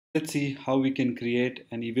Let's see how we can create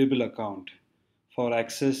an eWaybill account for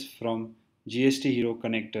access from GSTHero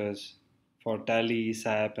connectors for Tally,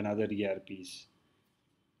 SAP and other ERPs.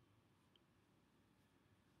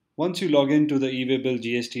 Once you log into the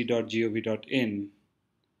ewaybill.gst.gov.in,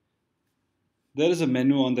 there is a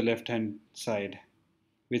menu on the left hand side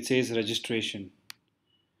which says registration.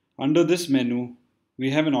 Under this menu,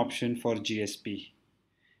 we have an option for GSP.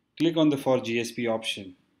 Click on the for GSP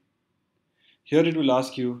option. Here it will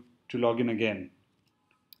ask you to log in again.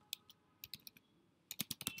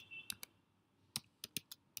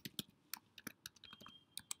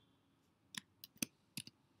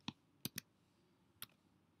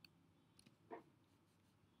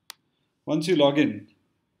 Once you log in,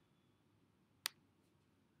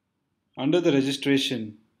 under the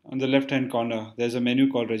registration, on the left hand corner, there's a menu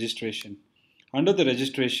called registration. Under the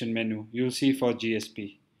registration menu, you'll see for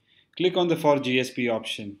GSP. Click on the for GSP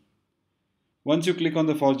option. Once you click on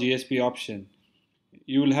the for GSP option,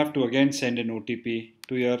 you will have to again send an OTP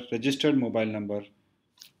to your registered mobile number.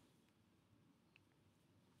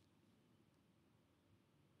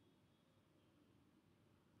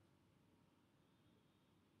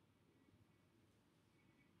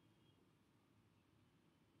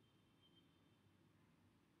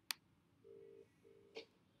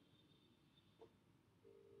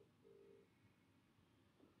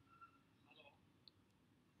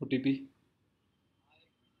 OTP.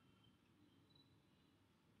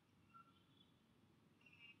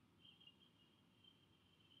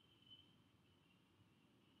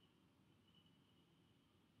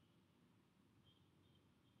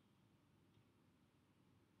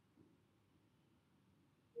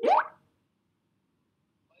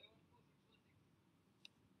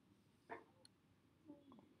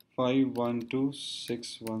 Five one two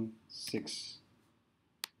 616.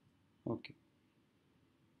 Okay.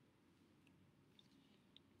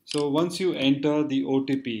 So once you enter the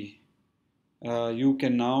OTP, you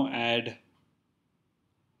can now add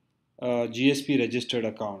a GSP registered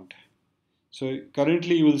account. So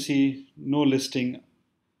currently you will see no listing.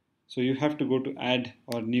 So you have to go to add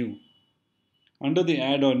or new. Under the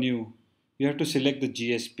add or new, you have to select the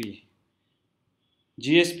GSP.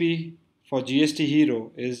 GSP for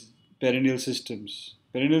GSTHero is Perennial Systems.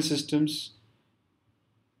 Perennial Systems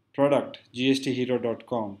product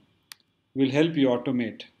GSTHero.com will help you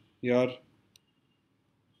automate your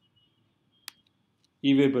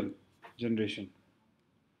eWaybill generation.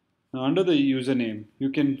 Now under the username,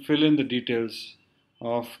 you can fill in the details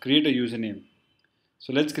of create a username.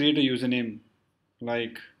 So let's create a username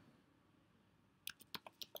like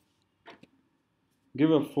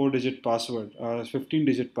give a 4-digit password or a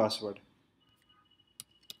 15-digit password.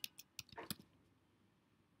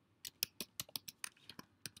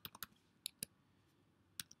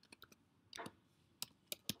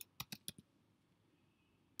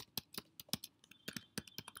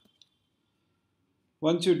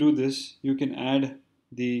 Once you do this, you can add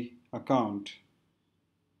the account.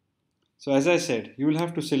 So as I said, you will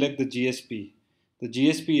have to select the GSP. The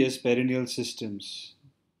GSP is Perennial Systems.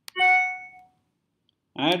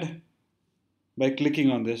 Add by clicking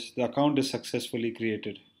on this, the account is successfully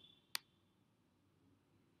created.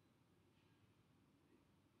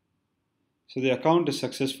 So the account is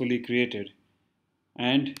successfully created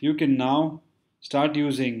and you can now start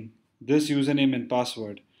using this username and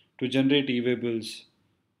password to generate eWaybills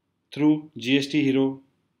through GSTHero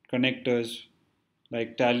connectors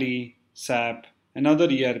like Tally, SAP and other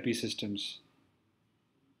ERP systems.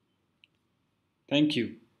 Thank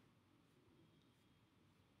you.